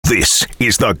This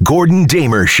is the Gordon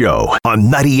Damer Show on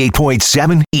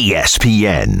 98.7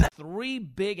 ESPN. 3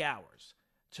 big hours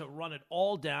to run it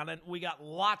all down, and we got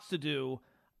lots to do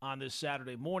on this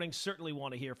Saturday morning. Certainly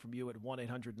want to hear from you at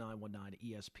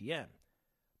 1-800-919-ESPN.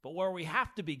 But where we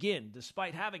have to begin,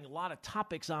 despite having a lot of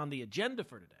topics on the agenda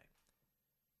for today,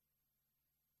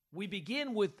 we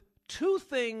begin with 2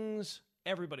 things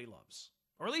everybody loves.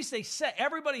 Or at least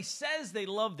everybody says they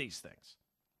love these things.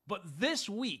 But this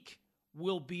week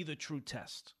will be the true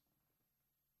test.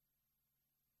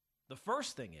 The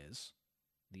first thing is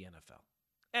the NFL.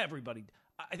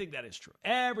 I think that is true.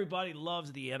 Everybody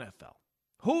loves the NFL.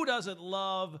 Who doesn't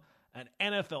love an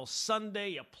NFL Sunday?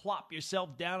 You plop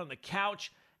yourself down on the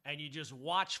couch and you just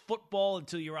watch football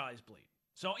until your eyes bleed.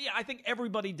 So, yeah, I think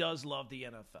everybody does love the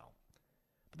NFL.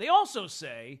 But they also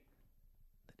say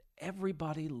that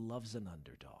everybody loves an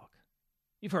underdog.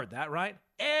 You've heard that, right?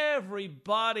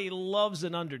 Everybody loves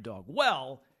an underdog.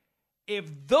 Well, if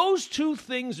those 2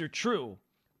 things are true,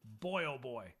 boy, oh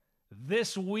boy,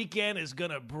 this weekend is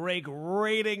going to break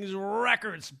ratings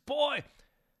records, boy.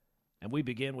 And we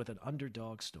begin with an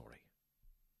underdog story.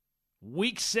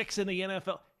 Week 6 in the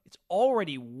NFL. It's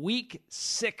already week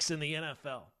 6 in the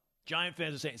NFL. Giant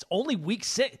fans are saying, it's only week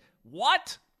 6.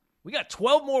 What? We got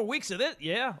 12 more weeks of it?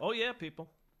 Yeah. Oh, yeah, people.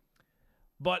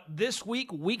 But this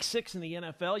week, week 6 in the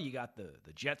NFL, you got the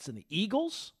Jets and the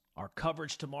Eagles. Our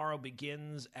coverage tomorrow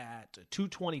begins at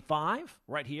 2:25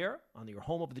 right here on your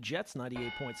home of the Jets,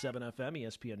 98.7 FM,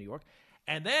 ESPN New York.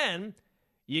 And then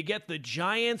you get the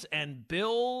Giants and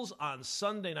Bills on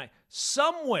Sunday night.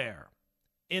 Somewhere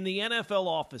in the NFL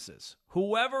offices,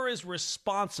 whoever is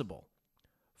responsible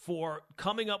for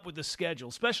coming up with the schedule,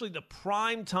 especially the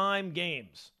prime time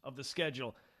games of the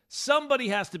schedule, somebody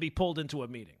has to be pulled into a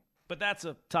meeting. But that's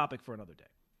a topic for another day.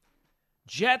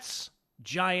 Jets,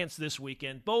 Giants this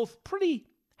weekend, both pretty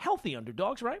healthy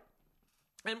underdogs, right?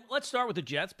 And let's start with the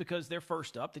Jets because they're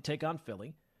first up. They take on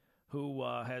Philly, who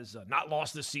has not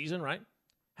lost this season, right?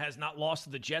 Has not lost to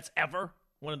the Jets ever.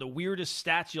 One of the weirdest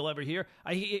stats you'll ever hear.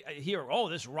 I hear,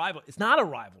 this rival. It's not a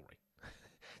rivalry.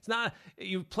 It's not.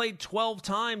 You've played 12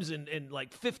 times in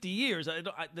like 50 years. You're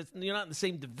not in the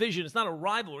same division. It's not a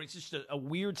rivalry. It's just a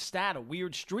weird stat, a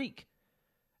weird streak.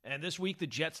 And this week, the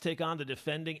Jets take on the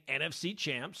defending NFC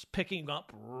champs, picking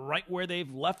up right where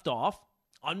they've left off,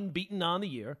 unbeaten on the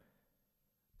year.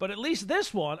 But at least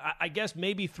this one, I guess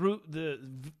maybe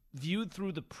viewed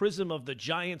through the prism of the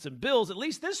Giants and Bills, at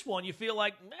least this one, you feel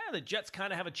like, the Jets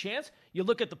kind of have a chance. You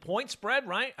look at the point spread,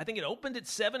 right? I think it opened at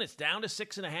 7. It's down to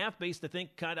 6.5 based, I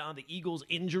think, kind of on the Eagles'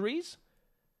 injuries.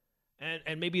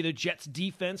 And maybe the Jets'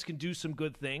 defense can do some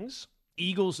good things.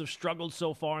 Eagles have struggled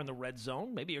so far in the red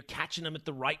zone. Maybe you're catching them at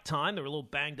the right time. They're a little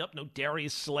banged up. No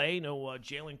Darius Slay, no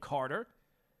Jalen Carter.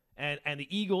 And the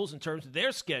Eagles, in terms of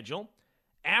their schedule,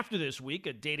 after this week,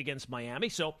 a date against Miami.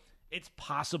 So it's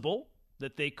possible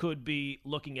that they could be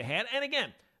looking ahead. And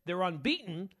again, they're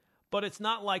unbeaten, but it's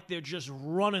not like they're just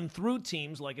running through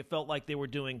teams like it felt like they were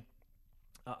doing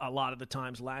a lot of the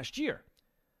times last year.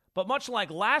 But much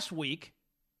like last week,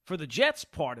 for the Jets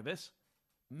part of it,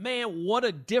 man, what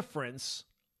a difference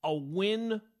a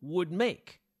win would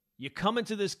make. You come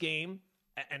into this game,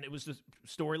 and it was the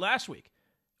story last week.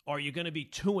 Are you going to be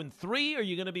 2-3, or are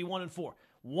you going to be 1-4?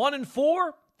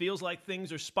 1-4 feels like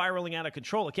things are spiraling out of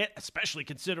control, especially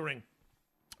considering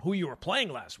who you were playing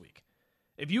last week.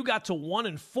 If you got to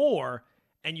 1-4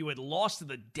 and you had lost to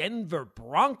the Denver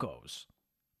Broncos,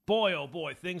 boy, oh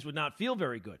boy, things would not feel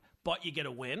very good. But you get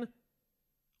a win.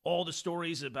 All the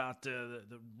stories about the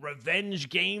revenge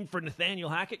game for Nathaniel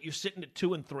Hackett, you're sitting at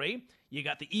 2-3. You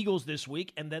got the Eagles this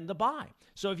week and then the bye.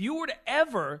 So if you were to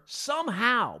ever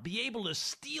somehow be able to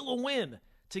steal a win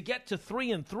to get to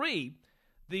 3-3,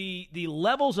 the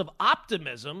levels of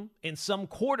optimism in some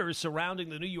quarters surrounding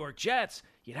the New York Jets,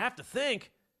 you'd have to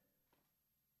think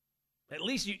at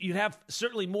least you'd have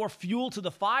certainly more fuel to the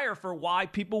fire for why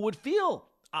people would feel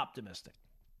optimistic.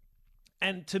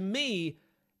 And to me,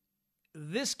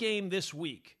 this game this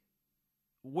week,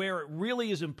 where it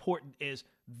really is important is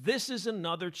this is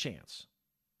another chance,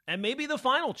 and maybe the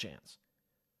final chance,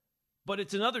 but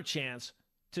it's another chance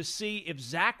to see if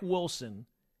Zach Wilson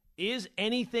is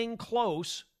anything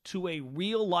close to a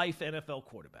real-life NFL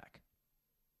quarterback.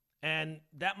 And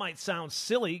that might sound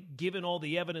silly given all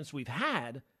the evidence we've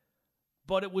had,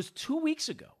 but it was 2 weeks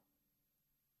ago.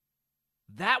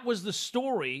 That was the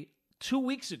story 2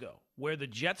 weeks ago where the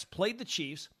Jets played the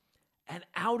Chiefs, and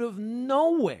out of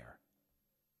nowhere,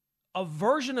 a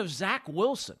version of Zach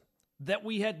Wilson that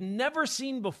we had never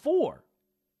seen before,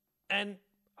 and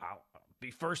I'll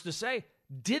be first to say,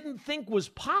 didn't think was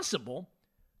possible,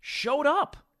 showed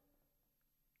up.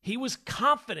 He was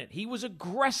confident. He was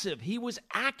aggressive. He was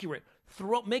accurate,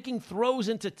 making throws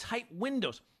into tight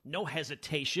windows. No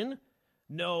hesitation,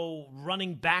 no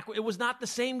running back. It was not the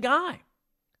same guy.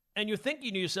 And you're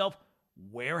thinking to yourself,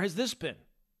 where has this been?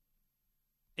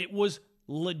 It was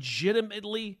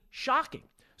legitimately shocking.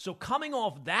 So coming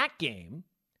off that game,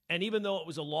 and even though it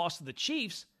was a loss to the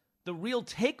Chiefs, the real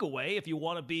takeaway, if you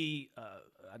want to be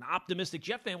an optimistic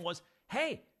Jet fan, was,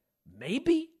 hey,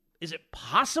 maybe, is it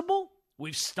possible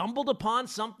we've stumbled upon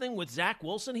something with Zach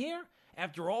Wilson here?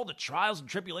 After all the trials and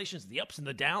tribulations, the ups and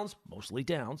the downs, mostly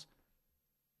downs,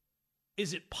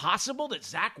 is it possible that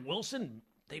Zach Wilson,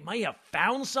 they might have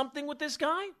found something with this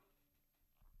guy?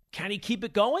 Can he keep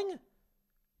it going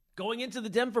into the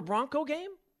Denver Bronco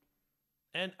game?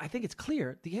 And I think it's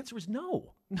clear the answer is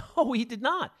no. No, he did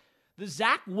not. The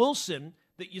Zach Wilson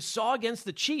that you saw against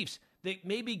the Chiefs that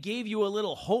maybe gave you a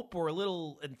little hope or a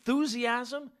little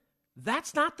enthusiasm,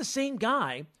 that's not the same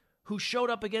guy who showed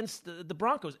up against the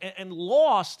Broncos and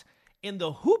lost in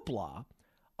the hoopla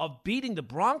of beating the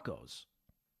Broncos.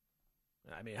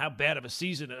 I mean, how bad of a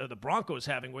season are the Broncos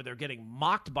having where they're getting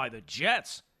mocked by the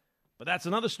Jets? But that's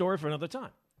another story for another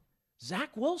time.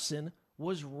 Zach Wilson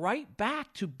was right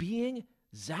back to being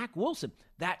Zach Wilson.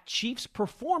 That Chiefs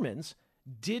performance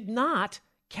did not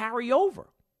carry over.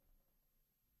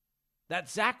 That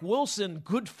Zach Wilson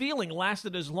good feeling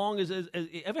lasted as long as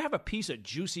you ever have a piece of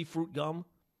juicy fruit gum?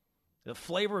 The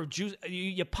flavor of juice,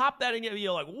 you pop that in,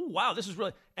 you're like, oh, wow, this is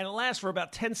really, and it lasts for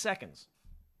about 10 seconds.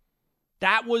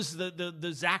 That was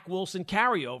the Zach Wilson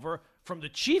carryover from the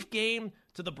Chief game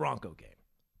to the Bronco game.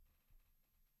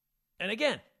 And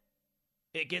again,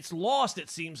 it gets lost, it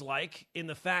seems like, in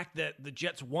the fact that the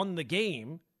Jets won the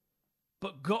game.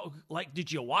 But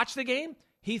did you watch the game?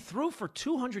 He threw for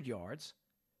 200 yards,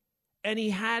 and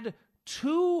he had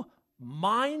two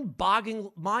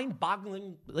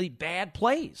mind-bogglingly bad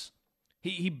plays.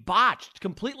 He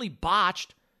completely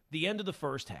botched the end of the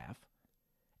first half,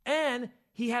 and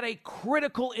he had a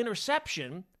critical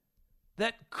interception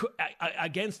that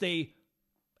against a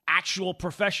actual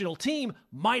professional team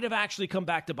might have actually come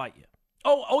back to bite you.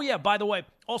 Oh yeah, by the way,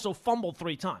 also fumbled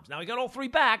 3 times. Now he got all 3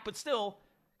 back, but still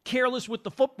careless with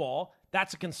the football.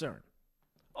 That's a concern.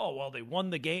 Oh, well, they won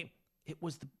the game. It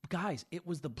was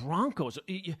the Broncos.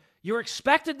 You're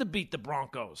expected to beat the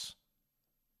Broncos.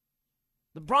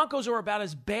 The Broncos are about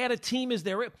as bad a team as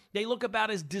there is. They look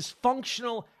about as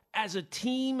dysfunctional as a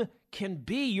team can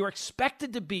be. You're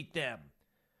expected to beat them.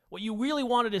 What you really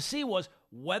wanted to see was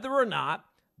whether or not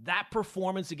that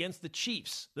performance against the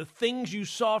Chiefs, the things you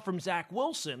saw from Zach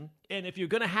Wilson, and if you're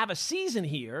going to have a season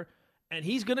here, and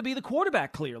he's going to be the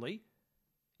quarterback clearly,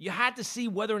 you had to see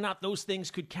whether or not those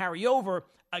things could carry over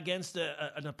against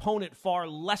an opponent far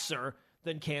lesser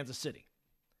than Kansas City.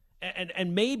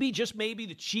 And maybe, just maybe,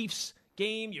 the Chiefs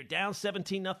game, you're down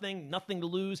 17-0, nothing to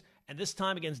lose, and this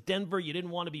time against Denver, you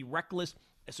didn't want to be reckless,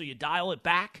 so you dial it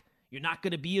back. You're not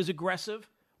going to be as aggressive.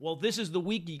 Well, this is the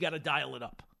week you got to dial it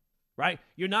up, right?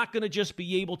 You're not going to just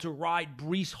be able to ride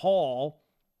Breece Hall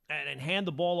and hand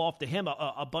the ball off to him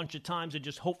a bunch of times and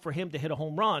just hope for him to hit a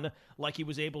home run like he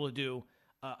was able to do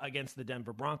against the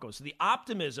Denver Broncos. So the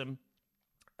optimism,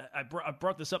 I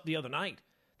brought this up the other night,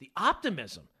 the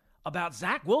optimism about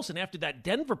Zach Wilson after that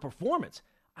Denver performance,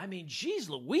 I mean, geez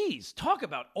Louise, talk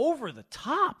about over the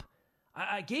top.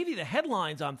 I gave you the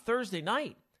headlines on Thursday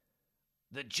night.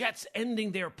 The Jets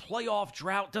ending their playoff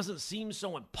drought doesn't seem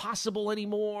so impossible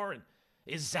anymore. And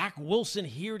is Zach Wilson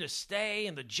here to stay?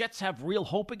 And the Jets have real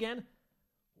hope again?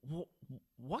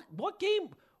 What game?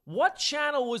 What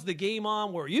channel was the game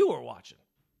on where you were watching?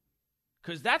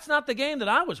 Because that's not the game that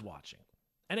I was watching.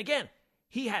 And again,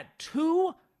 he had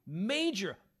 2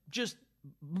 major, just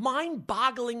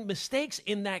mind-boggling mistakes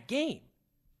in that game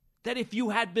that if you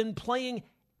had been playing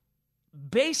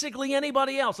basically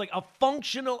anybody else, like a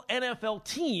functional NFL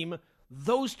team,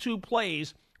 those 2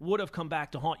 plays would have come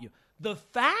back to haunt you. The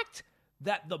fact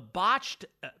that the botched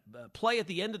play at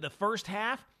the end of the first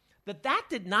half, that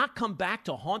did not come back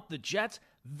to haunt the Jets,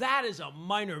 that is a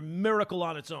minor miracle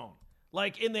on its own.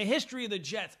 Like in the history of the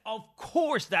Jets, of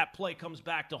course that play comes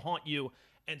back to haunt you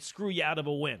and screw you out of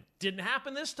a win. Didn't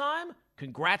happen this time.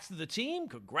 Congrats to the team.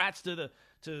 Congrats to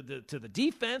the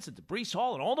defense and to Breece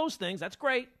Hall and all those things. That's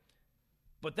great.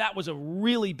 But that was a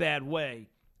really bad way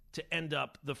to end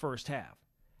up the first half.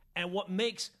 And what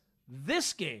makes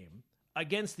this game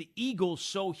against the Eagles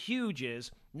so huge is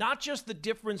not just the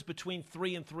difference between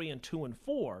 3-3 and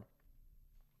 2-4,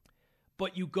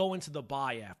 but you go into the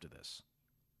bye after this.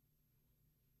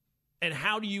 And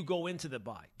how do you go into the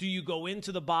bye? Do you go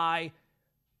into the bye,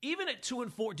 even at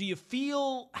 2-4, do you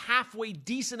feel halfway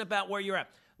decent about where you're at?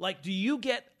 Like, do you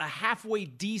get a halfway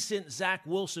decent Zach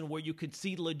Wilson where you could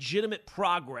see legitimate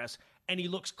progress and he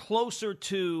looks closer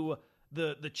to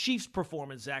the Chiefs'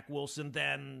 performance, Zach Wilson,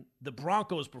 than the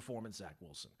Broncos' performance, Zach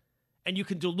Wilson? And you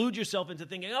can delude yourself into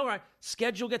thinking, all right,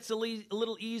 schedule gets a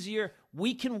little easier.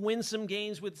 We can win some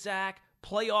games with Zach.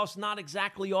 Playoffs not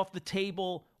exactly off the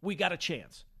table. We got a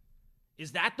chance.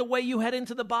 Is that the way you head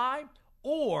into the bye?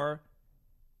 Or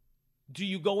do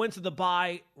you go into the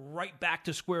bye right back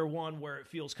to square one where it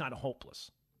feels kind of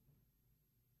hopeless?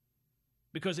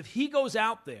 Because if he goes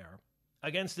out there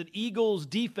against an Eagles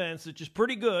defense, which is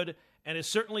pretty good and is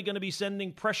certainly going to be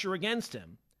sending pressure against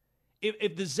him,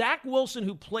 if the Zach Wilson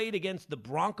who played against the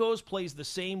Broncos plays the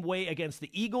same way against the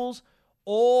Eagles,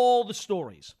 all the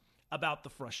stories about the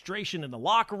frustration in the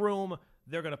locker room,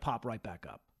 they're going to pop right back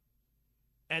up.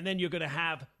 And then you're going to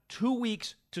have 2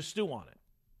 weeks to stew on it.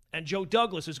 And Joe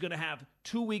Douglas is going to have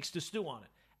 2 weeks to stew on it.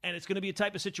 And it's going to be a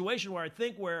type of situation where I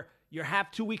think where you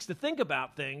have 2 weeks to think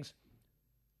about things.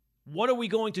 What are we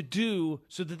going to do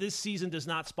so that this season does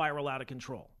not spiral out of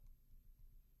control?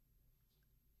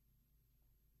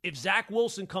 If Zach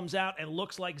Wilson comes out and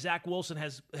looks like Zach Wilson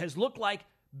has looked like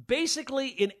basically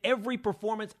in every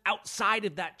performance outside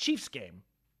of that Chiefs game,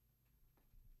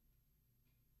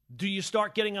 do you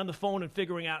start getting on the phone and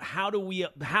figuring out how do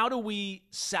we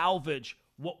salvage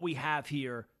what we have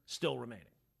here still remaining?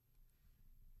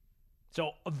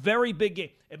 So a very big game.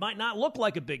 It might not look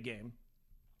like a big game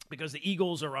because the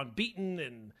Eagles are unbeaten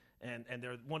and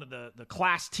they're one of the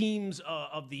class teams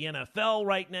of the NFL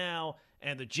right now,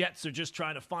 and the Jets are just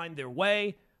trying to find their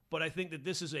way. But I think that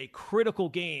this is a critical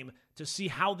game to see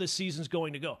how this season's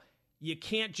going to go. You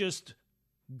can't just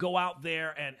go out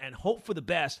there and hope for the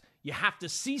best. You have to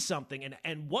see something,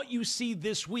 and what you see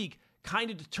this week kind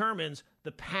of determines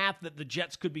the path that the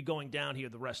Jets could be going down here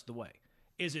the rest of the way.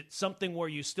 Is it something where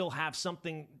you still have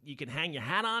something you can hang your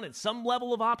hat on and some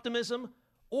level of optimism?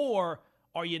 Or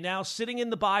are you now sitting in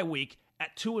the bye week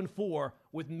at 2-4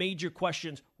 with major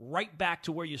questions right back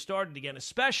to where you started again,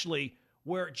 especially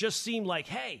where it just seemed like,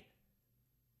 hey,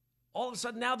 all of a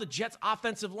sudden now the Jets'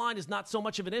 offensive line is not so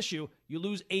much of an issue. You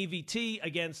lose AVT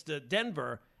against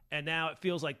Denver, and now it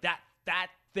feels like that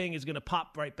thing is going to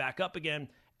pop right back up again,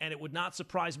 and it would not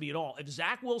surprise me at all. If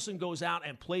Zach Wilson goes out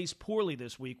and plays poorly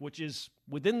this week, which is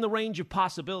within the range of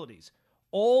possibilities,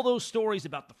 all those stories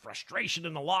about the frustration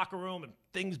in the locker room and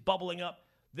things bubbling up,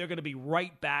 they're going to be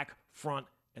right back front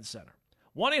and center.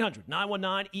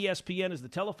 1-800-919-ESPN is the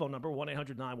telephone number,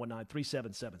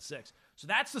 1-800-919-3776. So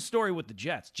that's the story with the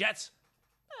Jets. Jets,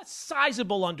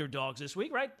 sizable underdogs this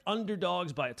week, right?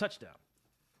 Underdogs by a touchdown.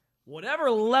 Whatever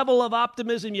level of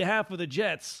optimism you have for the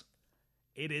Jets,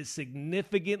 it is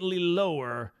significantly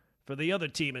lower for the other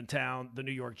team in town, the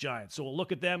New York Giants. So we'll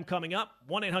look at them coming up.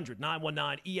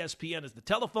 1-800-919-ESPN is the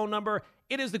telephone number.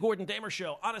 It is the Gordon Damer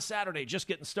Show on a Saturday, just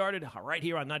getting started right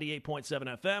here on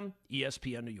 98.7 FM,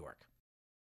 ESPN New York.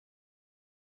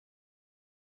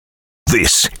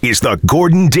 This is the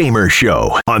Gordon Damer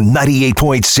Show on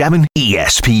 98.7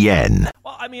 ESPN.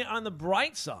 Well, I mean, on the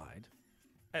bright side,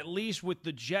 at least with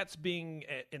the Jets being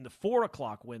in the 4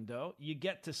 o'clock window, you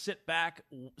get to sit back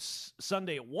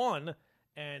Sunday at 1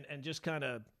 and just kind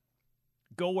of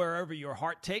go wherever your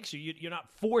heart takes you. You're not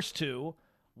forced to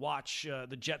watch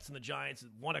the Jets and the Giants at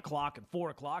 1 o'clock and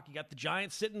 4 o'clock. You got the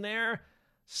Giants sitting there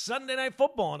Sunday Night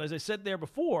Football. And as I said there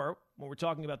before, when we're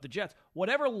talking about the Jets,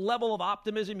 whatever level of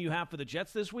optimism you have for the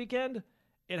Jets this weekend,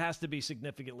 it has to be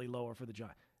significantly lower for the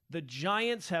Giants. The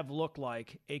Giants have looked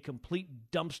like a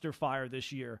complete dumpster fire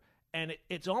this year. And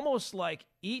it's almost like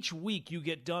each week you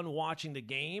get done watching the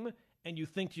game and you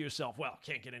think to yourself, well,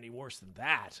 can't get any worse than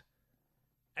that.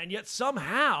 And yet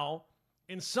somehow,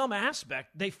 in some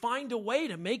aspect, they find a way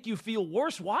to make you feel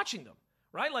worse watching them,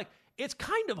 right? Like, it's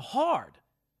kind of hard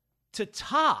to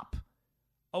top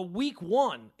a week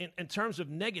one in terms of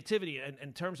negativity and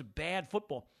in terms of bad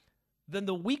football than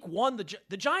the week one.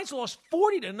 The Giants lost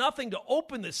 40-0 to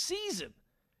open the season.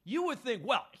 You would think,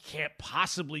 well, it can't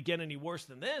possibly get any worse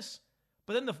than this.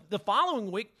 But then the following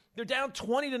week, they're down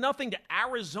 20-0 to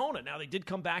Arizona. Now, they did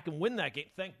come back and win that game.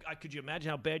 Could you imagine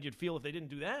how bad you'd feel if they didn't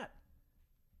do that?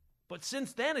 But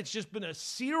since then, it's just been a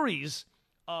series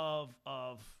of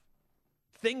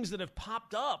things that have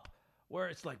popped up where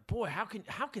it's like, boy, how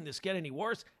can this get any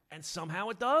worse? And somehow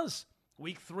it does.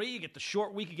 Week 3, you get the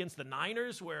short week against the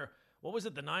Niners where, what was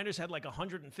it? The Niners had like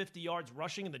 150 yards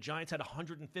rushing and the Giants had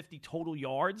 150 total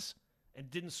yards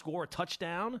and didn't score a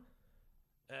touchdown.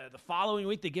 The following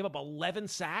week, they gave up 11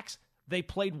 sacks. They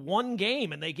played one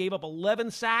game, and they gave up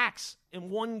 11 sacks in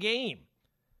one game.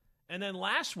 And then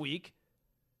last week,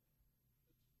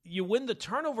 you win the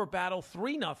turnover battle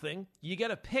 3-0. You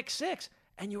get a pick 6.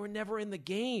 and you're never in the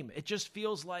game. It just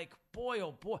feels like, boy,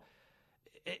 oh boy,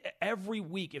 every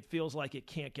week it feels like it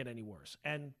can't get any worse.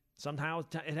 And somehow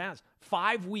it has.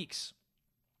 5 weeks,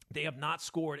 they have not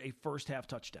scored a first-half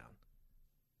touchdown.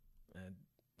 And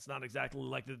it's not exactly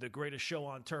like the greatest show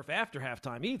on turf after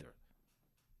halftime either.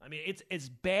 I mean, it's as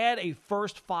bad a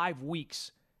first 5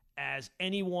 weeks as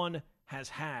anyone has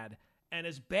had. And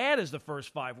as bad as the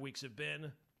first 5 weeks have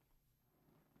been,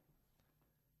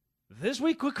 this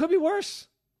week could be worse.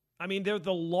 I mean, they're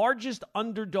the largest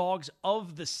underdogs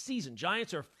of the season.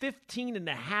 Giants are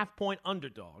 15.5-point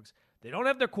underdogs. They don't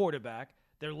have their quarterback.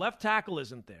 Their left tackle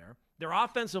isn't there. Their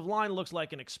offensive line looks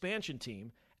like an expansion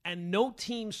team. And no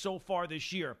team so far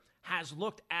this year has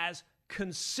looked as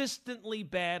consistently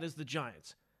bad as the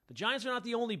Giants. The Giants are not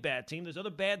the only bad team. There's other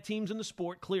bad teams in the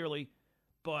sport, clearly.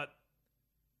 But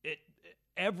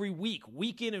every week,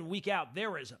 week in and week out,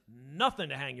 there is nothing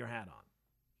to hang your hat on.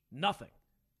 Nothing.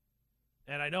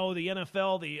 And I know the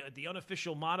NFL, the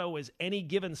unofficial motto is any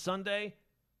given Sunday,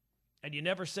 and you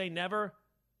never say never.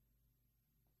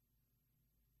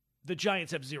 The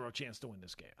Giants have zero chance to win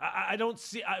this game. I don't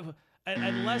see,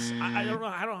 unless, I don't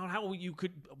know how you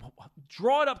could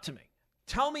draw it up to me.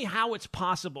 Tell me how it's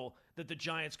possible that the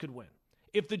Giants could win.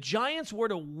 If the Giants were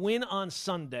to win on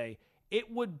Sunday,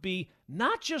 it would be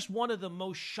not just one of the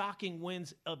most shocking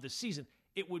wins of the season.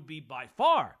 It would be by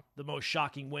far the most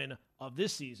shocking win of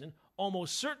this season.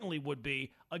 Almost certainly would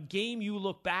be a game you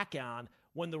look back on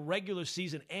when the regular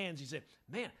season ends. You say,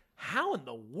 man, how in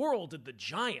the world did the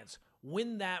Giants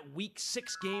win that Week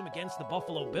 6 game against the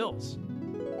Buffalo Bills?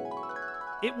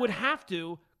 It would have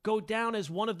to go down as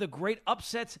one of the great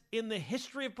upsets in the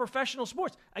history of professional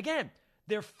sports. Again,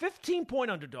 they're 15-point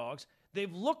underdogs.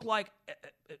 They've looked like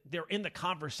they're in the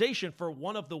conversation for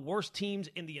one of the worst teams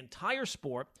in the entire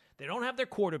sport. They don't have their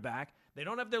quarterback. They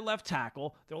don't have their left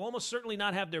tackle. They'll almost certainly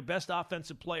not have their best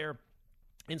offensive player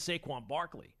in Saquon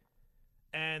Barkley.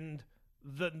 And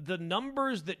the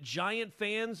numbers that Giant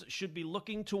fans should be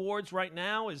looking towards right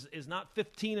now is not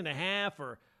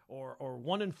 15.5 or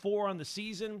 1-4 on the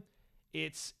season.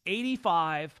 It's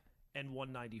 85 and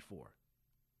 194.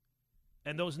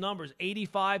 And those numbers,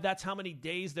 85, that's how many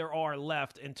days there are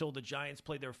left until the Giants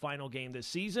play their final game this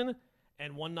season.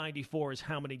 And 194 is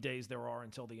how many days there are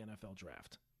until the NFL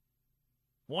draft.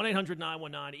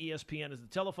 1-800-919-ESPN is the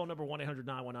telephone number,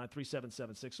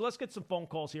 1-800-919-3776. So let's get some phone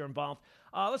calls here involved.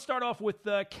 Let's start off with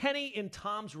Kenny in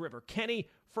Toms River. Kenny,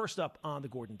 first up on the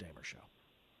Gordon Damer Show.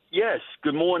 Yes,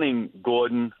 good morning,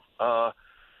 Gordon. I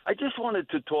just wanted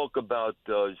to talk about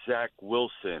Zach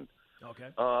Wilson. Okay.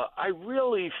 I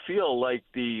really feel like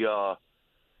they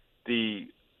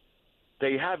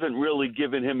haven't really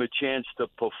given him a chance to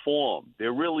perform.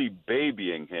 They're really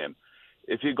babying him.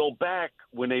 If you go back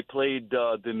when they played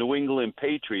the New England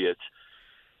Patriots,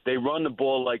 they run the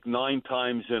ball like 9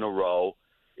 times in a row.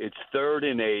 It's 3rd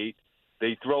and 8.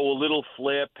 They throw a little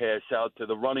flare pass out to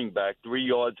the running back 3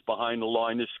 yards behind the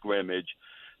line of scrimmage.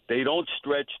 They don't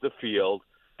stretch the field.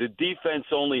 The defense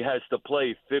only has to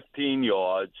play 15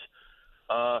 yards.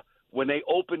 When they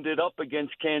opened it up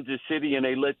against Kansas City and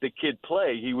they let the kid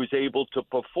play, he was able to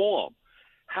perform.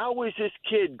 How is this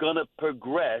kid going to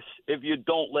progress if you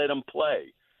don't let him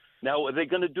play? Now, are they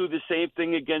going to do the same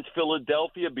thing against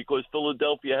Philadelphia because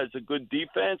Philadelphia has a good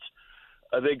defense?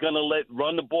 Are they going to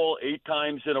run the ball 8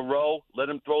 times in a row, let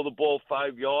him throw the ball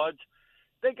 5 yards?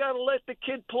 They got to let the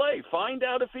kid play. Find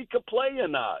out if he could play or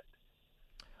not.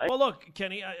 Well, look,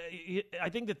 Kenny, I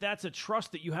think that's a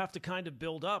trust that you have to kind of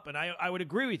build up, and I would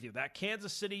agree with you. That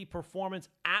Kansas City performance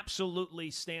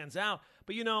absolutely stands out.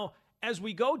 But, as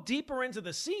we go deeper into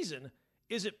the season,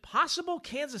 is it possible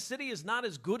Kansas City is not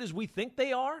as good as we think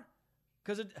they are?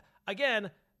 Because, again,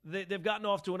 they've gotten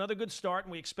off to another good start,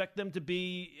 and we expect them to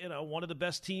be, one of the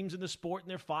best teams in the sport, and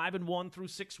they're 5-1 through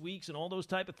 6 weeks and all those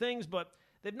type of things. But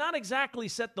they've not exactly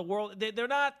set the world. They're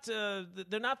not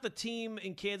the team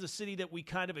in Kansas City that we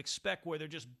kind of expect, where they're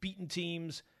just beating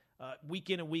teams week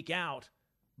in and week out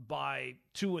by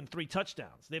 2 and 3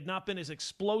 touchdowns. They've not been as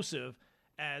explosive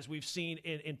as we've seen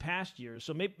in past years.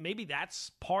 So maybe that's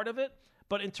part of it.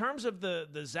 But in terms of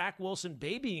the Zach Wilson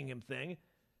babying him thing,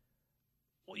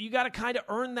 well, you got to kind of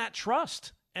earn that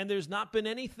trust. And there's not been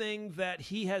anything that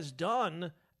he has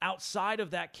done outside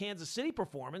of that Kansas City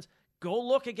performance. Go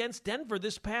look against Denver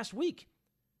this past week.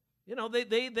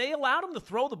 They allowed him to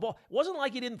throw the ball. It wasn't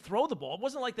like he didn't throw the ball. It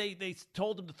wasn't like they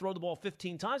told him to throw the ball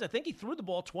 15 times. I think he threw the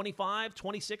ball 25,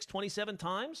 26, 27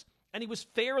 times. And he was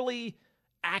fairly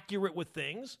accurate with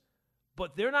things.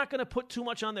 But they're not going to put too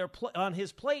much on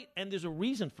his plate, and there's a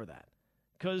reason for that.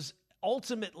 Because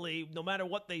ultimately, no matter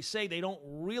what they say, they don't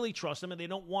really trust him, and they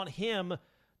don't want him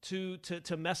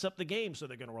to mess up the game. So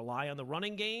they're going to rely on the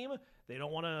running game. They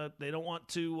don't want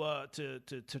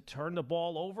to turn the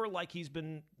ball over like he's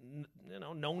been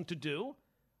known to do.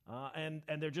 And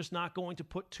they're just not going to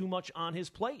put too much on his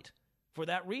plate for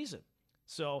that reason.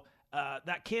 So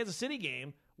that Kansas City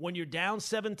game, when you're down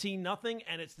 17-0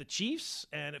 and it's the Chiefs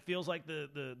and it feels like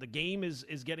the game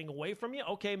is getting away from you,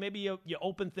 okay, maybe you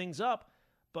open things up.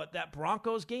 But that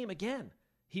Broncos game, again,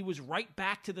 he was right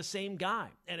back to the same guy.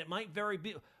 And it might very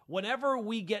be – whenever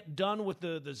we get done with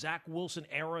the Zach Wilson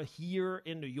era here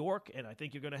in New York, and I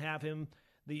think you're going to have him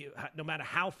no matter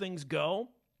how things go,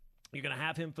 you're going to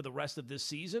have him for the rest of this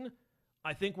season.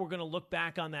 I think we're going to look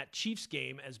back on that Chiefs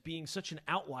game as being such an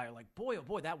outlier. Like, boy, oh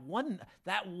boy, that one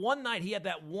night, he had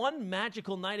that one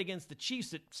magical night against the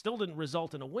Chiefs that still didn't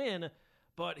result in a win,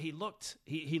 but he looked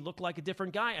like a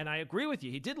different guy. And I agree with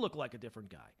you. He did look like a different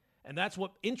guy. And that's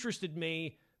what interested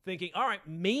me, thinking, all right,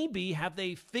 maybe have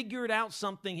they figured out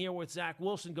something here with Zach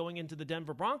Wilson going into the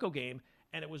Denver Bronco game,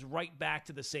 and it was right back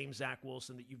to the same Zach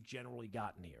Wilson that you've generally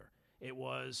gotten here. It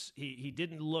was he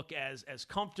didn't look as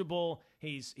comfortable.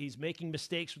 He's making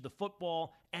mistakes with the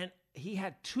football, and he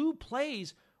had 2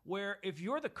 plays where if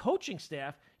you're the coaching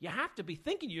staff, you have to be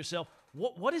thinking to yourself,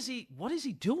 what is he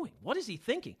doing? What is he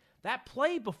thinking? That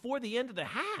play before the end of the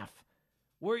half,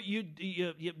 where you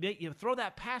throw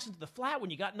that pass into the flat when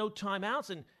you got no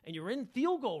timeouts and you're in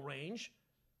field goal range.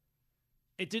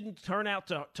 It didn't turn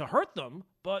out to hurt them,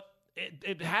 but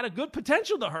it had a good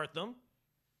potential to hurt them.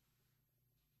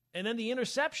 And then the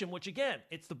interception, which, again,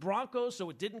 it's the Broncos, so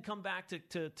it didn't come back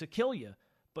to kill you.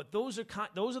 But those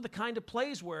are the kind of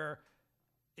plays where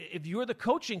if you're the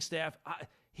coaching staff,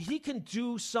 he can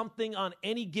do something on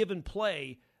any given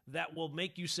play that will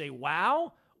make you say,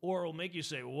 wow, or will make you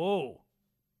say, whoa.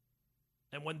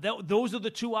 And when those are the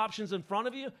 2 options in front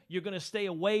of you, you're going to stay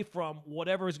away from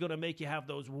whatever is going to make you have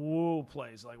those whoa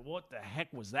plays. Like, what the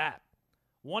heck was that?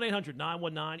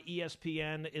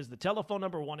 1-800-919-ESPN is the telephone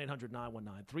number,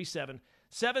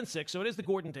 1-800-919-3776. So it is the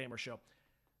Gordon Damer Show.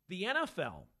 The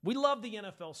NFL, we love the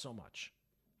NFL so much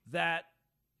that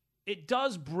it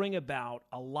does bring about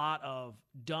a lot of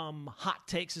dumb hot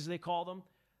takes, as they call them.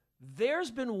 There's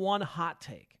been one hot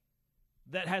take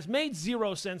that has made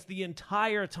 0 sense the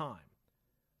entire time.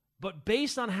 But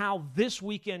based on how this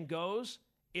weekend goes,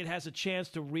 it has a chance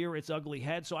to rear its ugly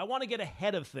head. So I want to get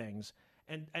ahead of things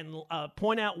and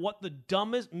point out what the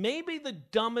dumbest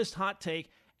hot take,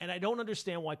 and I don't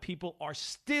understand why people are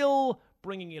still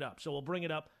bringing it up. So we'll bring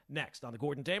it up next on the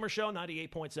Gordon Damer Show,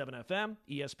 98.7 FM,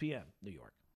 ESPN, New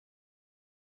York.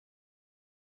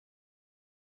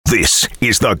 This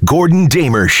is the Gordon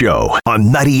Damer Show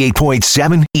on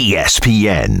 98.7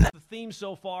 ESPN. The theme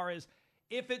so far is,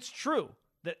 if it's true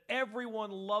that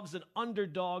everyone loves an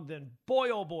underdog, then boy,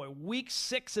 oh boy, week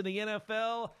 6 in the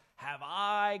NFL, have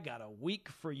I got a week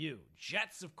for you.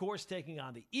 Jets, of course, taking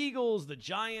on the Eagles, the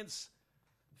Giants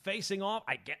facing off.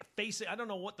 I don't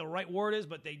know what the right word is,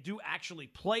 but they do actually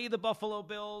play the Buffalo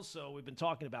Bills, so we've been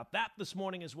talking about that this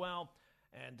morning as well.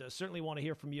 And certainly want to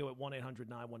hear from you at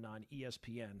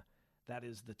 1-800-919-ESPN. That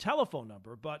is the telephone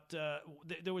number. But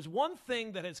there was one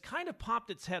thing that has kind of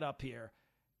popped its head up here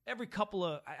every couple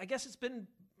of, I guess it's been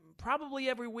probably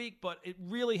every week, but it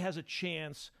really has a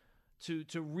chance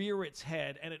to rear its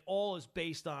head, and it all is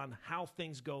based on how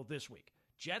things go this week.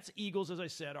 Jets, Eagles, as I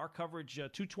said, our coverage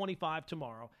 2:25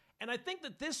 tomorrow. And I think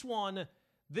that this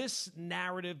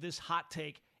narrative, this hot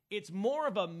take, it's more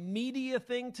of a media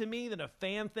thing to me than a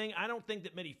fan thing. I don't think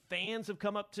that many fans have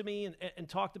come up to me and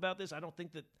talked about this. I don't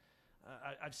think that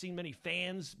I've seen many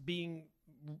fans being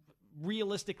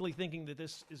realistically thinking that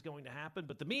this is going to happen,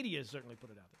 but the media has certainly put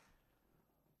it out there.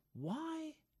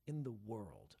 Why in the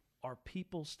world are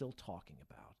people still talking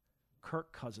about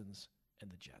Kirk Cousins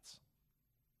and the Jets?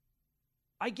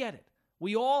 I get it.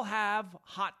 We all have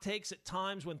hot takes at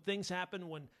times when things happen,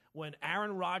 when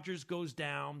Aaron Rodgers goes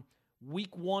down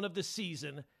week 1 of the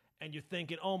season, and you're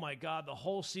thinking, oh my God, the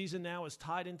whole season now is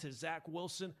tied into Zach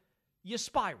Wilson. You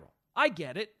spiral. I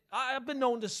get it. I've been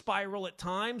known to spiral at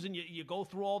times, and you go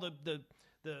through all the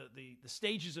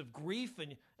stages of grief,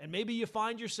 and maybe you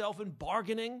find yourself in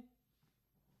bargaining,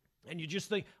 and you just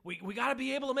think, we got to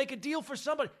be able to make a deal for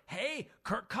somebody. Hey,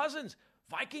 Kirk Cousins,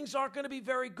 Vikings aren't going to be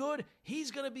very good.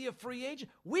 He's going to be a free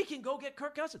agent. We can go get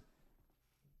Kirk Cousins.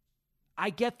 I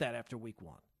get that after week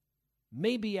 1.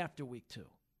 Maybe after week 2.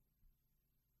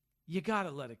 You got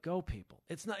to let it go, people.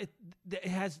 It's not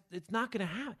going to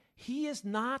happen. He is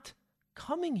not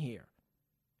coming here.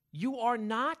 You are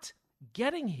not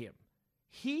getting him.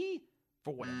 He,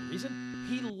 for whatever reason,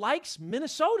 he likes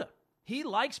Minnesota. He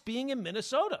likes being in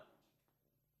Minnesota.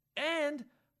 And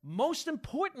most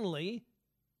importantly,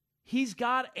 he's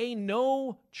got a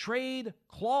no-trade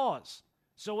clause.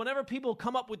 So whenever people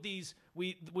come up with these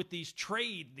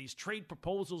trade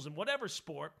proposals in whatever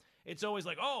sport, it's always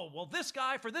like, oh, well, this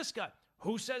guy for this guy.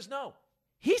 Who says no?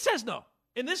 He says no.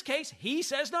 In this case, he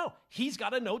says no. He's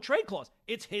got a no-trade clause.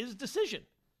 It's his decision.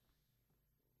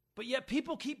 But yet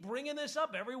people keep bringing this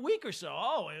up every week or so.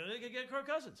 Oh, they could get Kirk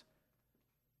Cousins.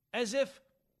 As if,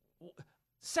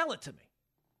 sell it to me.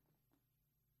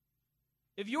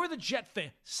 If you're the Jet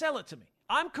fan, sell it to me.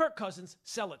 I'm Kirk Cousins,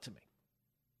 sell it to me.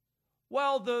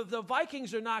 Well, the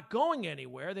Vikings are not going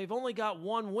anywhere. They've only got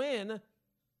one win.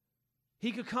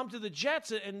 He could come to the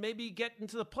Jets and maybe get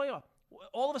into the playoff.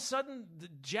 All of a sudden, the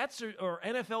Jets or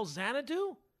NFL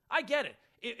Xanadu? I get it.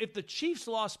 If the Chiefs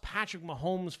lost Patrick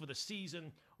Mahomes for the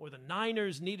season or the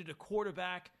Niners needed a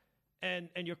quarterback and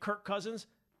you're Kirk Cousins,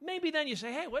 maybe then you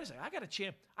say, hey, wait a second, I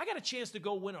got a chance to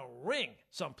go win a ring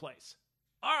someplace.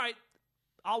 All right,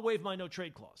 I'll waive my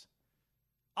no-trade clause.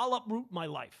 I'll uproot my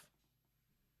life.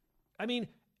 I mean,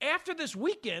 after this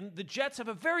weekend, the Jets have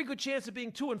a very good chance of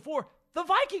being 2-4. The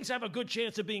Vikings have a good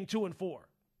chance of being 2-4.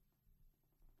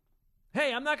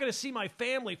 Hey, I'm not going to see my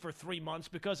family for 3 months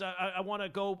because I want to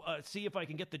go see if I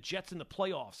can get the Jets in the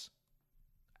playoffs.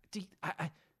 I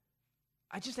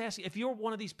just ask you, if you're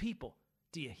one of these people,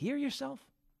 do you hear yourself?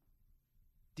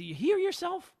 Do you hear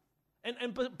yourself?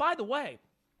 But by the way,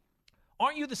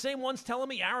 aren't you the same ones telling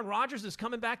me Aaron Rodgers is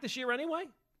coming back this year anyway?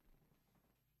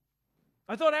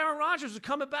 I thought Aaron Rodgers was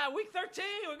coming back week 13.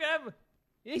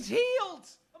 He's healed.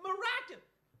 A miraculous.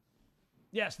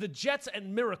 Yes, the Jets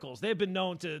and miracles. They've been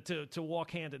known to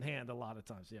walk hand in hand a lot of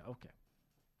times. Yeah, okay.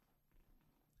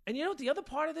 And you know what the other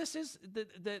part of this is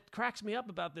that cracks me up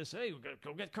about this? Hey, we're going to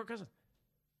go get Kirk Cousins.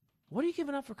 What are you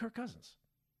giving up for Kirk Cousins?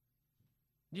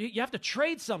 You have to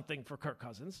trade something for Kirk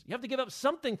Cousins. You have to give up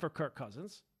something for Kirk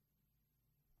Cousins.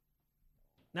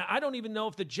 Now, I don't even know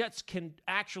if the Jets can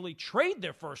actually trade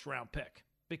their first-round pick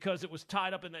because it was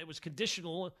tied up and it was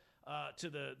conditional to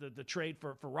the trade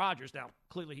for Rodgers. Now,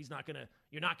 clearly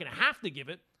you're not going to have to give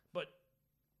it, but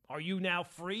are you now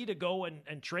free to go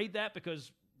and trade that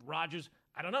because Rodgers,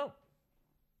 I don't know.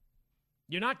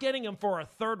 You're not getting him for a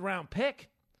third-round pick.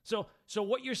 So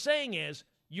what you're saying is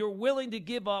you're willing to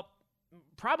give up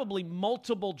probably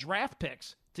multiple draft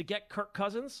picks to get Kirk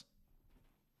Cousins?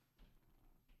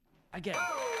 Again,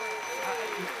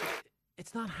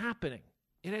 it's not happening.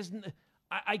 It isn't.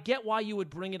 I get why you would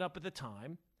bring it up at the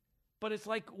time, but it's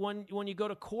like when you go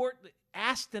to court,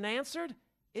 asked and answered.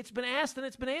 It's been asked and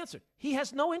it's been answered. He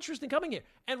has no interest in coming here.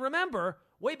 And remember,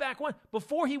 way back when,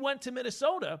 before he went to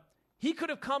Minnesota, he could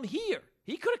have come here.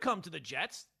 He could have come to the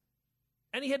Jets,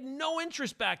 and he had no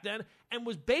interest back then and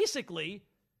was basically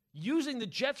using the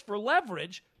Jets for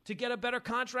leverage to get a better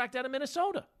contract out of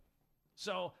Minnesota.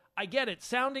 So I get it.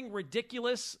 Sounding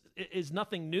ridiculous is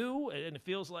nothing new, and it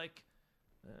feels like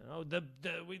the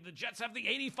Jets have the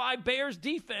 85 Bears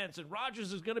defense, and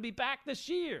Rodgers is going to be back this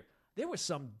year. There was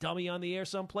some dummy on the air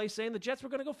someplace saying the Jets were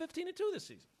going to go 15-2 this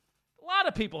season. A lot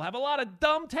of people have a lot of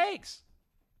dumb takes.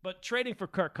 But trading for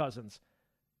Kirk Cousins,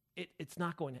 it's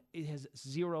not going to. It has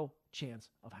zero chance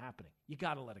of happening. You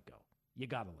got to let it go. You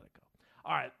got to let it go.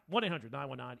 All right,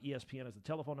 1-800-919-ESPN is the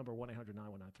telephone number,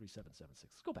 1-800-919-3776.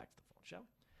 Let's go back to the phone, shall we?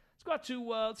 Let's go out to,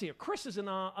 let's see here. Chris is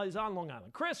on Long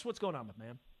Island. Chris, what's going on, my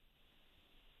man?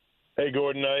 Hey,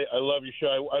 Gordon, I love your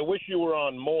show. I wish you were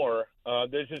on more.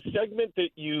 There's a segment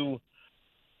that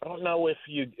I don't know if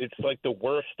it's like the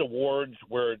worst awards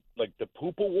where, like the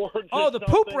poop awards. Oh, the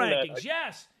poop rankings,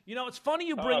 yes. You know, it's funny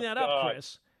you bring that up,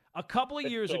 Chris. A couple of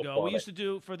years ago, funny. We used to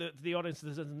do, for the audience that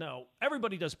doesn't know,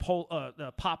 everybody does power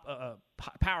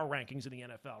rankings in the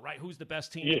NFL, right? Who's the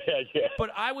best team? Yeah.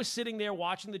 But I was sitting there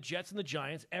watching the Jets and the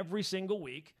Giants every single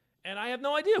week, and I have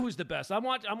no idea who's the best. I'm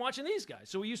watching these guys.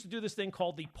 So we used to do this thing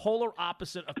called the polar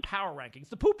opposite of power rankings,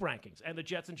 the poop rankings, and the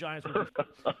Jets and Giants were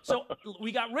so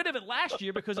we got rid of it last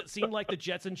year because it seemed like the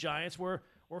Jets and Giants were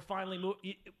finally moved.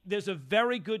 There's a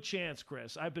very good chance,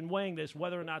 Chris, I've been weighing this,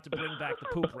 whether or not to bring back the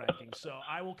poop rankings. So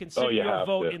I will consider your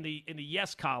vote in the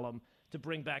yes column to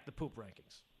bring back the poop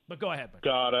rankings. But go ahead, man.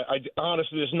 God, I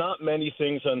honestly, there's not many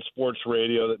things on sports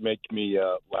radio that make me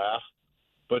laugh.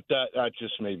 But that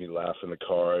just made me laugh in the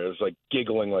car. I was like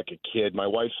giggling like a kid. My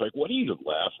wife's like, "What are you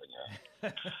laughing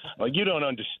at?" Like, you don't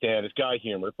understand. It's guy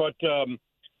humor. But, I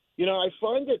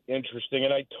find it interesting,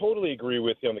 and I totally agree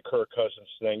with you on the Kirk Cousins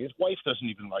thing. His wife doesn't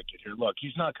even like it here. Look,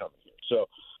 he's not coming here. So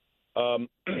I'm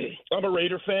a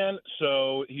Raider fan,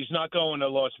 so he's not going to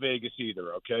Las Vegas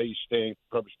either, okay? He's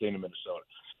probably staying in Minnesota.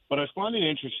 But I find it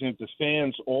interesting that the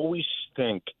fans always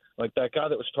think, like that guy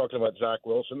that was talking about Zach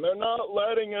Wilson, they're not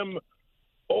letting him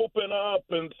open up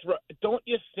and don't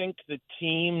you think the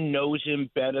team knows him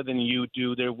better than you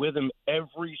do? They're with him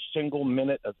every single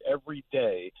minute of every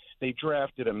day. They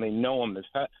drafted him. They know him.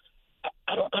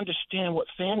 I don't understand what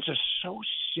fans are so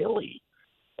silly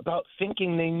about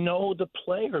thinking they know the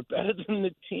player better than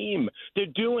the team. They're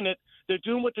doing it. They're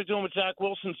doing what they're doing with Zach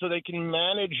Wilson so they can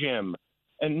manage him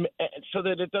and so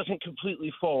that it doesn't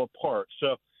completely fall apart.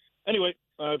 So anyway,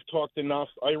 I've talked enough.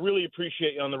 I really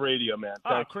appreciate you on the radio, man.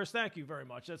 Chris, thank you very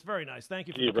much. That's very nice. Thank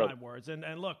you for Yeah, the brother. kind words. And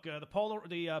look,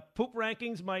 the poop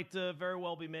rankings might very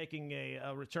well be making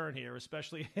a return here,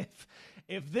 especially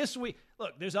if this week.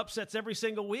 Look, there's upsets every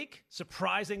single week.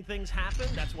 Surprising things happen.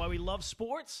 That's why we love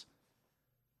sports.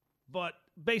 But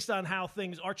based on how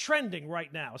things are trending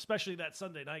right now, especially that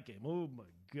Sunday night game, oh my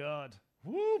God,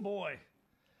 woo boy.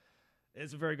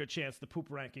 There's a very good chance the poop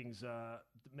rankings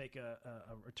make a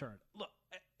return. Look,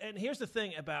 and here's the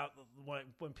thing about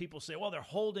when people say, well, they're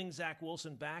holding Zach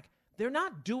Wilson back. They're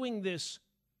not doing this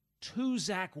to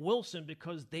Zach Wilson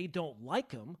because they don't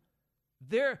like him.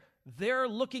 They're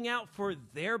looking out for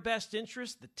their best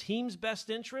interest, the team's best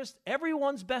interest,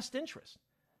 everyone's best interest.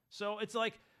 So it's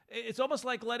almost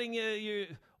like letting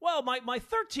well, my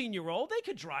 13-year-old, they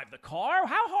could drive the car.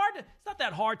 How hard? It's not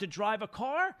that hard to drive a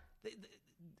car.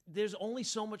 There's only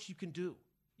so much you can do.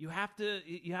 You want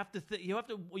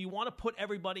to put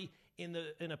everybody in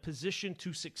a position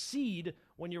to succeed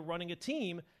when you're running a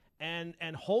team,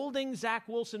 and holding Zach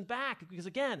Wilson back, because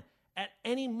again, at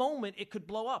any moment it could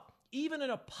blow up. Even in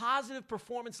a positive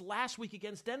performance last week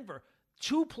against Denver,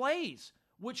 2 plays,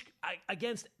 which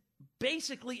against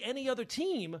basically any other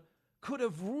team could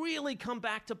have really come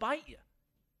back to bite you.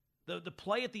 The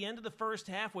play at the end of the first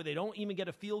half where they don't even get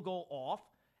a field goal off,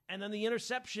 and then the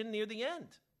interception near the end.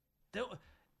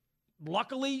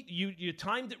 Luckily, you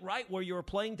timed it right where you were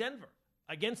playing Denver.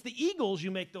 Against the Eagles,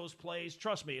 you make those plays.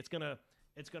 Trust me, it's gonna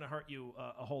hurt you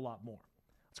a whole lot more.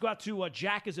 Let's go out to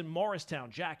Jack is in Morristown.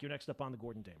 Jack, you're next up on the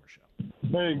Gordon Damer Show.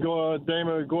 Hey,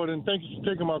 Damer, Gordon, thank you for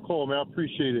taking my call, man. I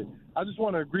appreciate it. I just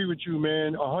want to agree with you,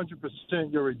 man.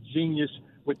 100%, you're a genius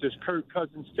with this Kirk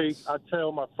Cousins take. I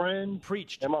tell my friends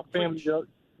and my family, this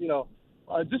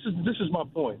is my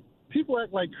point. People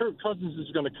act like Kirk Cousins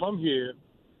is going to come here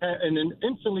and then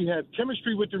instantly have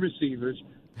chemistry with the receivers,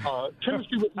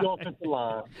 chemistry with the offensive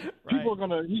line. Right. People are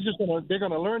they're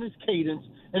going to learn his cadence,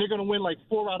 and they're going to win like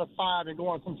 4 out of 5 and go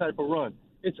on some type of run.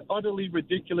 It's utterly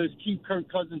ridiculous. Keep Kirk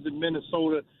Cousins in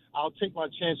Minnesota. I'll take my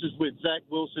chances with Zach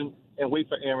Wilson and wait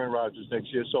for Aaron Rodgers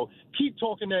next year. So keep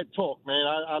talking that talk, man.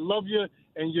 I love you,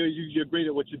 and you're great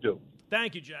at what you do.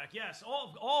 Thank you, Jack. Yes,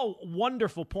 all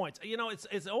wonderful points. You know,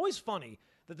 it's always funny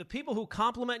that the people who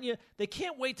compliment you, they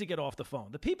can't wait to get off the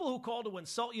phone. The people who call to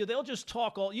insult you, they'll just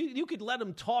talk you could let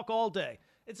them talk all day.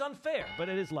 It's unfair, but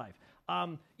it is life.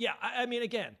 I mean,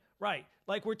 again, right,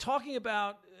 like we're talking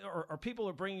about, or people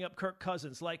are bringing up Kirk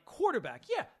Cousins, like quarterback.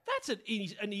 Yeah, that's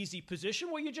an easy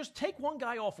position where you just take one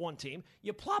guy off one team,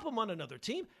 you plop him on another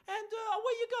team, and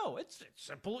away you go. It's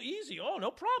simple, easy. Oh,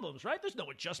 no problems, right? There's no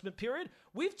adjustment period.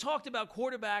 We've talked about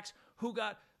quarterbacks who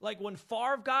got, like when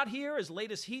Favre got here as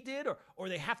late as he did, or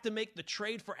they have to make the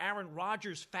trade for Aaron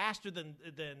Rodgers faster than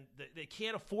they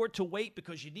can't afford to wait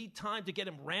because you need time to get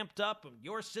him ramped up and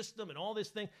your system and all this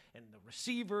thing, and the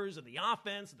receivers and the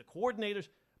offense and the coordinators.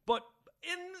 But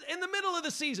in the middle of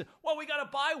the season, well, we got a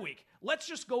bye week. Let's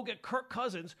just go get Kirk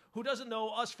Cousins, who doesn't know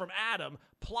us from Adam,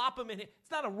 plop him in.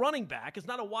 It's not a running back. It's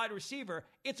not a wide receiver.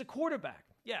 It's a quarterback.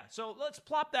 Yeah, so let's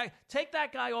take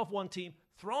that guy off one team,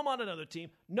 throw him on another team,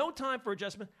 no time for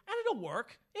adjustment, and it'll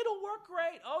work. It'll work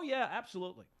great. Oh, yeah,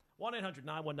 absolutely.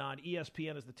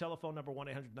 1-800-919-ESPN is the telephone number,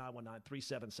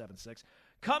 1-800-919-3776.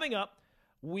 Coming up,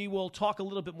 we will talk a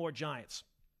little bit more Giants.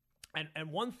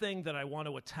 And one thing that I want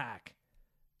to attack,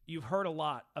 you've heard a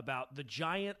lot about the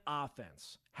Giant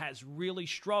offense has really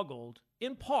struggled,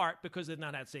 in part because they've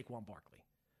not had Saquon Barkley.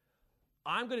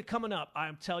 Coming up,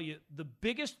 I'm telling you, the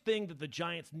biggest thing that the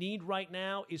Giants need right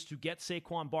now is to get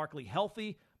Saquon Barkley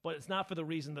healthy, but it's not for the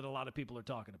reason that a lot of people are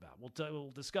talking about.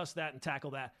 We'll discuss that and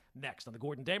tackle that next on the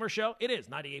Gordon Damer Show. It is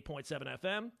 98.7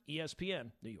 FM,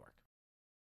 ESPN, New York.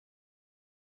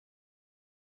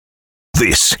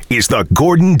 This is the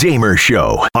Gordon Damer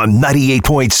Show on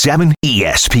 98.7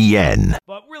 ESPN.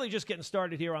 But really just getting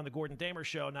started here on the Gordon Damer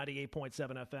Show, 98.7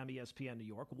 FM, ESPN, New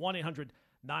York.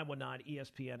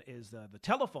 1-800-919-ESPN is the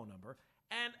telephone number.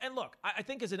 And look, I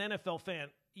think as an NFL fan,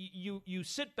 you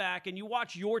sit back and you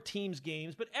watch your team's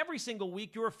games, but every single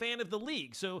week you're a fan of the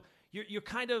league. So you're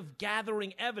kind of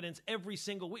gathering evidence every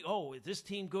single week. Oh, is this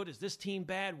team good? Is this team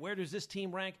bad? Where does this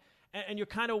team rank? And you're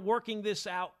kind of working this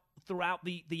out throughout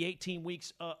the 18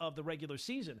 weeks of the regular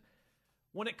season.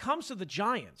 When it comes to the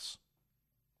Giants,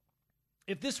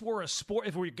 If this were a sport,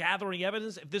 if we're gathering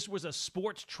evidence, if this was a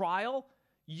sports trial,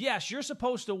 yes, you're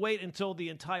supposed to wait until the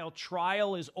entire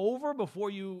trial is over before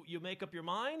you make up your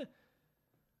mind.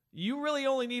 You really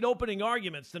only need opening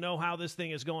arguments to know how this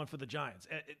thing is going for the Giants.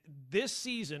 This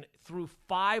season, through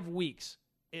 5 weeks,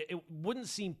 it wouldn't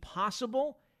seem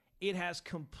possible. It has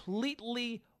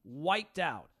completely wiped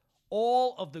out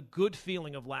all of the good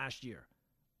feeling of last year.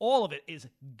 All of it is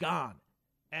gone.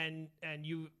 And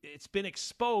it's been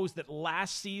exposed that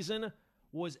last season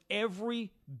was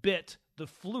every bit the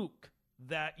fluke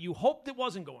that you hoped it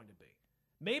wasn't going to be.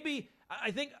 Maybe,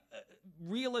 I think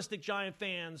realistic Giant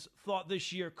fans thought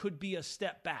this year could be a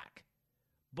step back.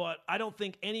 But I don't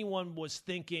think anyone was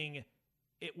thinking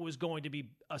it was going to be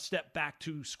a step back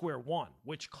to square one,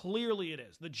 which clearly it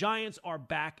is. The Giants are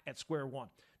back at square one.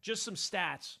 Just some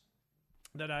stats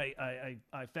that I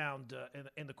found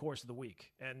in the course of the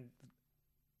week. And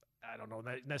I don't know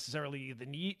necessarily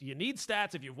you need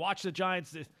stats. If you've watched the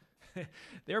Giants,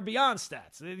 they're beyond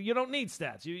stats. You don't need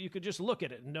stats. You could just look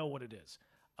at it and know what it is.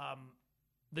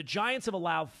 The Giants have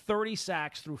allowed 30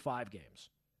 sacks through 5 games,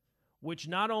 which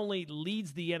not only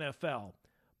leads the NFL,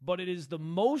 but it is the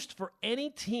most for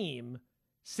any team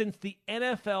since the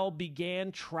NFL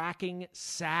began tracking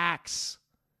sacks.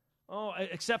 Oh,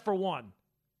 except for one,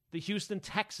 the Houston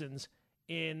Texans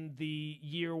in the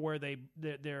year where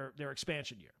their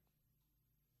expansion year.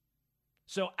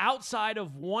 So outside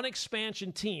of one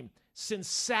expansion team, since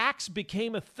sacks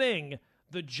became a thing,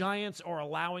 the Giants are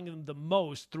allowing them the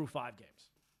most through 5 games.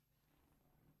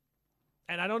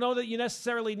 And I don't know that you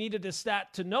necessarily needed a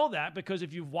stat to know that, because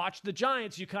if you've watched the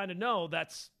Giants, you kind of know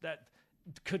that.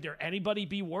 Could there anybody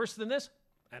be worse than this?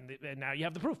 And now you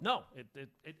have the proof. No,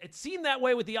 it seemed that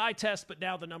way with the eye test, but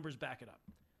now the numbers back it up.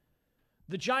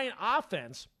 The Giant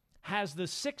offense has the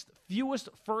 6th fewest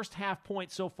first half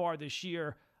points so far this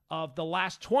year of the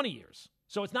last 20 years.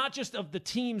 So it's not just of the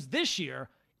teams this year.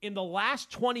 In the last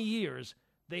 20 years,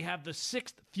 they have the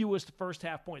 6th fewest first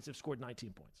half points. They've scored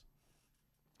 19 points.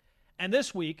 And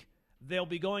this week, they'll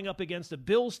be going up against a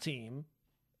Bills team,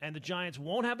 and the Giants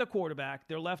won't have their quarterback,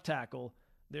 their left tackle.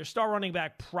 Their star running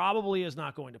back probably is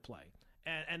not going to play.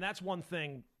 And that's one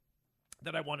thing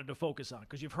that I wanted to focus on,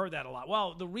 because you've heard that a lot.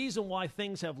 Well, the reason why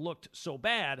things have looked so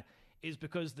bad is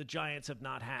because the Giants have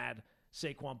not had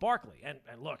Saquon Barkley. And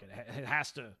look, it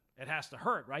has to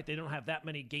hurt, right? They don't have that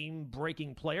many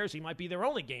game-breaking players. He might be their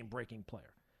only game-breaking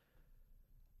player.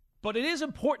 But it is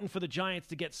important for the Giants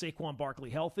to get Saquon Barkley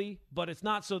healthy, but it's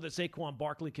not so that Saquon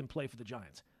Barkley can play for the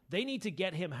Giants. They need to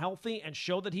get him healthy and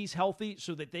show that he's healthy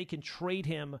so that they can trade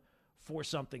him for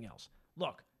something else.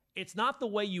 Look, it's not the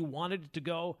way you wanted it to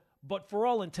go, but for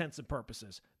all intents and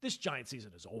purposes, this Giant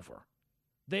season is over.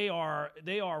 They are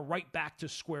right back to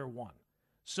square one.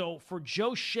 So for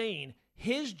Joe Schoen,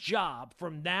 his job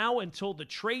from now until the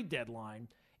trade deadline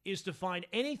is to find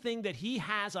anything that he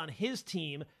has on his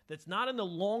team that's not in the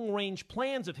long-range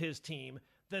plans of his team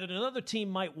that another team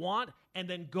might want, and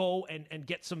then go and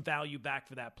get some value back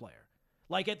for that player.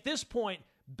 Like at this point,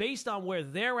 based on where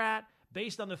they're at,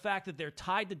 based on the fact that they're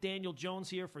tied to Daniel Jones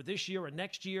here for this year and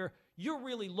next year, you're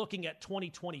really looking at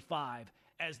 2025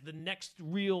 as the next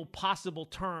real possible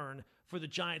turn for the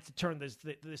Giants to turn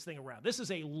this thing around. This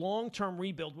is a long-term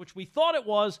rebuild, which we thought it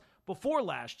was before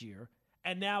last year,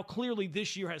 and now clearly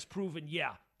this year has proven,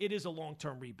 yeah, it is a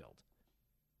long-term rebuild.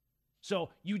 So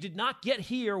you did not get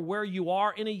here where you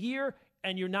are in a year,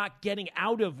 and you're not getting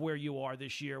out of where you are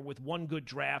this year with one good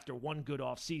draft or one good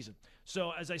offseason.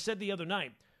 So as I said the other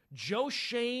night, Joe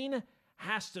Schoen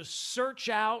has to search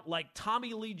out, like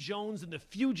Tommy Lee Jones in The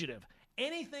Fugitive,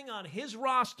 anything on his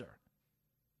roster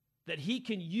that he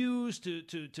can use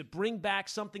to bring back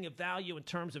something of value in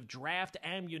terms of draft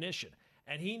ammunition.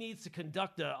 And he needs to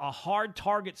conduct a hard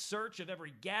target search of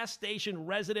every gas station,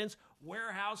 residence,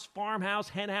 warehouse, farmhouse,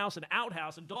 henhouse, and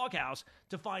outhouse, and doghouse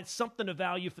to find something of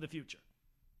value for the future.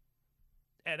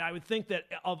 And I would think that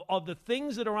of the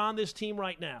things that are on this team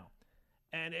right now,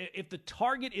 and if the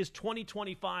target is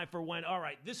 2025 for when, all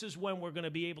right, this is when we're going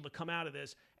to be able to come out of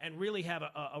this and really have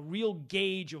a real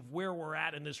gauge of where we're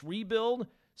at in this rebuild,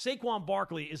 Saquon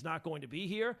Barkley is not going to be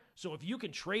here. So if you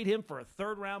can trade him for a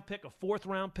 3rd-round pick, a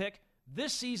 4th-round pick,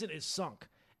 this season is sunk.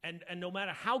 And no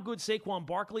matter how good Saquon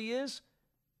Barkley is,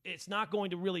 it's not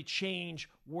going to really change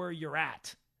where you're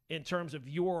at in terms of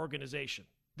your organization.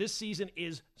 This season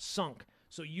is sunk.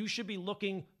 So you should be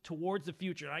looking towards the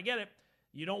future. And I get it.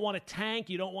 You don't want to tank.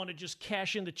 You don't want to just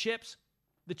cash in the chips.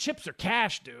 The chips are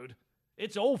cash, dude.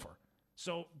 It's over.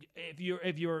 So if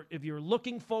you're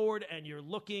looking forward and you're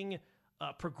looking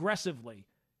progressively,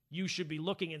 you should be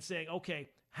looking and saying, okay,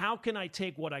 how can I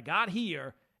take what I got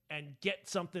here and get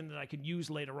something that I can use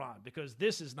later on, because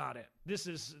this is not it. This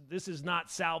is not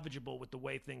salvageable with the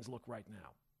way things look right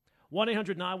now.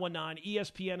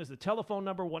 1-800-919-ESPN is the telephone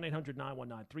number,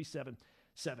 1-800-919-3776.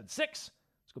 Let's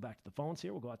go back to the phones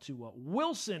here. We'll go out to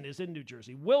Wilson is in New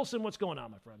Jersey. Wilson, what's going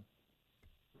on, my friend?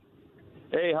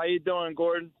 Hey, how you doing,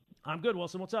 Gordon? I'm good,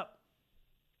 Wilson. What's up?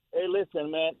 Hey, listen,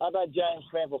 man. I've been a Giants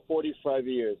fan for 45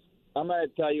 years. I'm going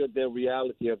to tell you the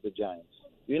reality of the Giants.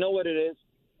 You know what it is?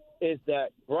 Is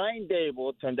that Brian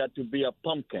Daboll turned out to be a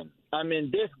pumpkin. I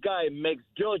mean, this guy makes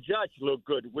Joe Judge look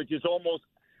good, which is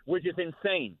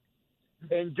insane.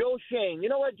 And Joe Schoen, you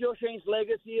know what Joe Schoen's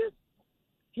legacy is?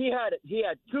 He had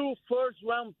 2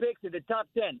 first-round picks in the top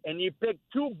 10, and he picked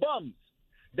 2 bums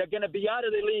that are going to be out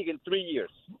of the league in 3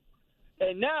 years.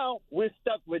 And now we're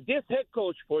stuck with this head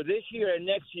coach for this year and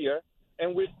next year,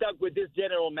 and we're stuck with this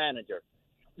general manager.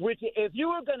 Which, if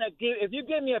you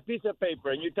give me a piece of paper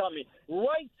and you tell me,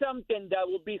 write something that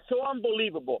will be so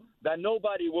unbelievable that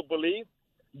nobody will believe,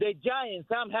 the Giants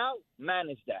somehow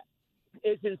manage that.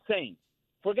 It's insane.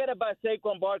 Forget about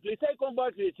Saquon Barkley. Saquon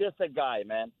Barkley is just a guy,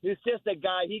 man. He's just a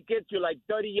guy. He gets you like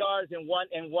 30 yards in one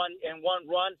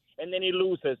run, and then he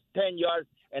loses 10 yards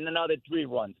and another 3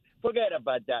 runs. Forget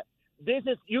about that.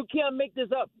 You can't make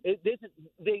this up.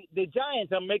 The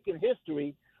Giants are making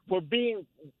history for being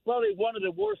probably one of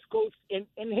the worst coaches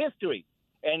in history.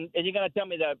 And you're going to tell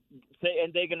me that,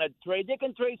 and they're going to trade. They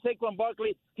can trade Saquon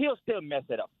Barkley. He'll still mess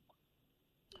it up.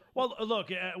 Well, look,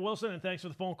 Wilson, and thanks for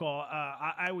the phone call.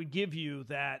 I would give you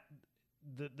that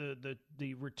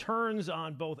the returns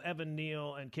on both Evan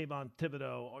Neal and Kayvon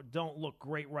Thibodeau don't look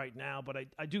great right now, but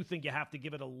I do think you have to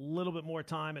give it a little bit more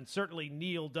time, and certainly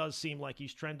Neal does seem like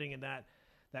he's trending in that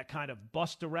kind of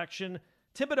bust direction.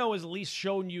 Thibodeau has at least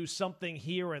shown you something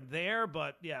here and there,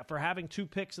 but yeah, for having 2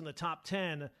 picks in the top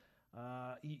 10,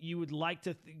 you would like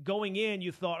to going in,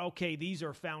 you thought, okay, these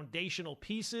are foundational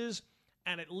pieces,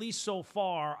 and at least so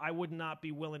far, I would not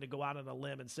be willing to go out on a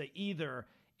limb and say either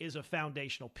is a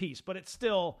foundational piece, but it's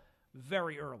still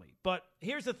very early. But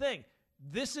here's the thing: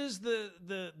 this is the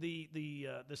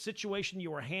situation you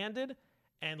were handed,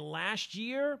 and last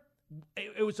year,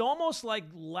 it was almost like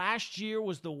last year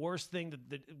was the worst thing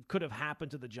that could have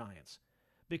happened to the Giants,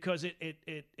 because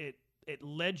it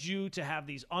led you to have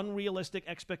these unrealistic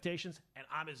expectations, and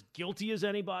I'm as guilty as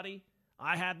anybody.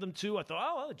 I had them too. I thought,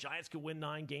 oh, well, the Giants could win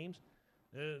 9 games.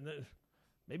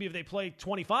 Maybe if they play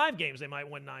 25 games, they might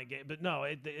win 9 games. But no,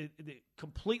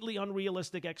 completely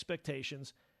unrealistic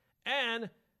expectations. And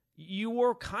you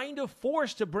were kind of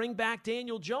forced to bring back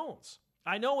Daniel Jones.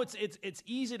 I know it's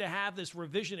easy to have this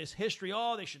revisionist history.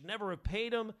 Oh, they should never have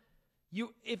paid him.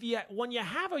 When you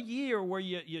have a year where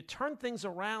you turn things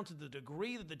around to the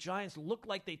degree that the Giants look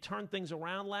like they turned things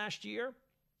around last year,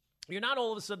 you're not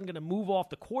all of a sudden going to move off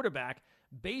the quarterback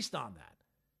based on that.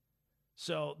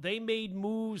 So they made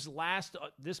moves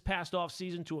this past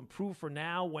offseason to improve for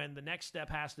now, when the next step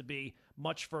has to be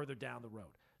much further down the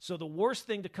road. So the worst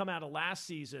thing to come out of last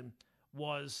season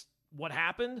was what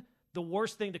happened. The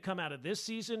worst thing to come out of this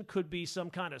season could be some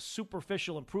kind of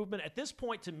superficial improvement. At this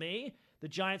point, to me, the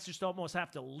Giants just almost have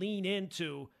to lean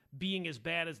into being as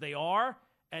bad as they are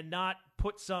and not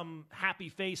put some happy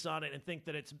face on it and think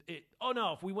that oh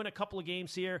no, if we win a couple of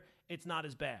games here, it's not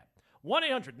as bad.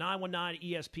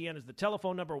 1-800-919-ESPN is the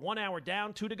telephone number. 1 hour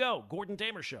down, 2 to go. Gordon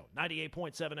Damer Show,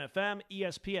 98.7 FM,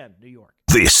 ESPN, New York.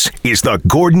 This is the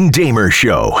Gordon Damer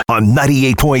Show on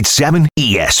 98.7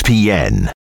 ESPN.